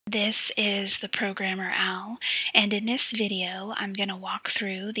This is the programmer Al, and in this video I'm going to walk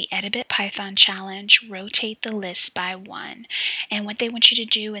through the Edabit Python challenge, rotate the list by 1. And what they want you to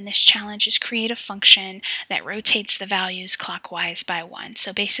do in this challenge is create a function that rotates the values clockwise by 1.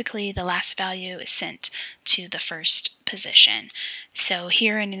 So basically the last value is sent to the first position. So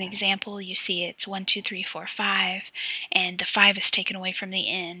here in an example you see it's 1, 2, 3, 4, 5, and the 5 is taken away from the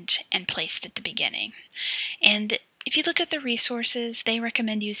end and placed at the beginning. And if you look at the resources, they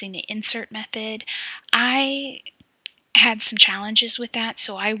recommend using the insert method. I had some challenges with that,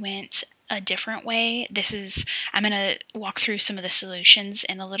 so I went a different way. I'm going to walk through some of the solutions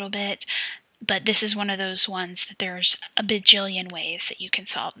in a little bit, but this is one of those ones that there's a bajillion ways that you can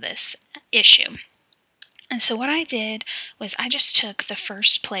solve this issue. And so what I did was I just took the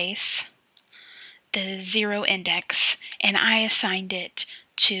first place, the 0 index, and I assigned it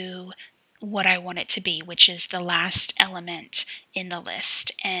to what I want it to be, which is the last element in the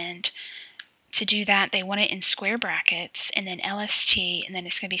list. And to do that, they want it in square brackets, and then LST, and then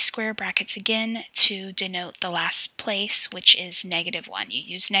it's going to be square brackets again to denote the last place, which is -1. You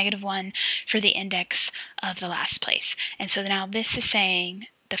use -1 for the index of the last place. And so now this is saying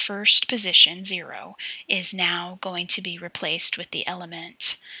the first position, 0, is now going to be replaced with the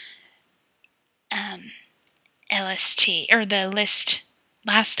element LST, or the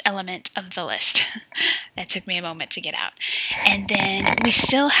last element of the list. That took me a moment to get out. And then we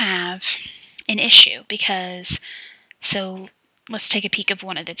still have an issue because, so let's take a peek of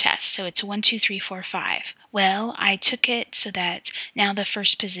one of the tests. So it's 1, 2, 3, 4, 5. Well, I took it so that now the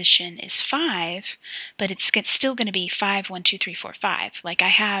first position is 5, but it's still going to be 5, 1, 2, 3, 4, 5. Like I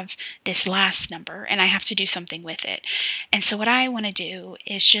have this last number and I have to do something with it. And so what I want to do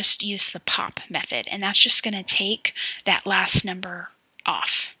is just use the pop method, and that's just going to take that last number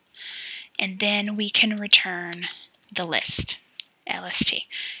off. And then we can return the list, LST.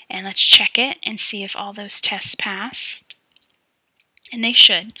 And let's check it and see if all those tests pass. And they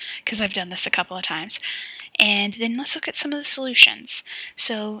should, because I've done this a couple of times. And then let's look at some of the solutions.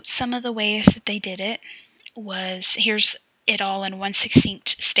 So some of the ways that they did it was, here's it all in one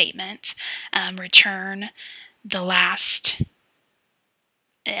succinct statement. Return the last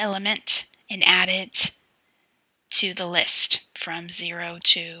element and add it to the list from 0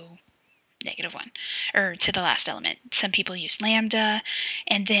 to -1, or to the last element. Some people use lambda,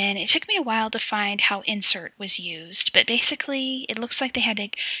 and then it took me a while to find how insert was used, but basically it looks like they had to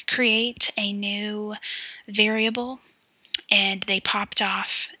create a new variable, and they popped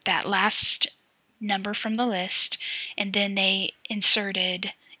off that last number from the list, and then they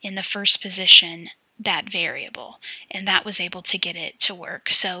inserted in the first position that variable, and that was able to get it to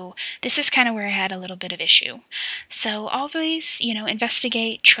work. So this is kind of where I had a little bit of issue. So always,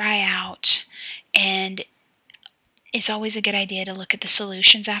 investigate, try out, and it's always a good idea to look at the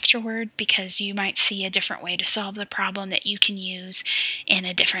solutions afterward, because you might see a different way to solve the problem that you can use in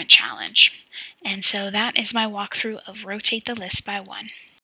a different challenge. And so that is my walkthrough of rotate the list by 1.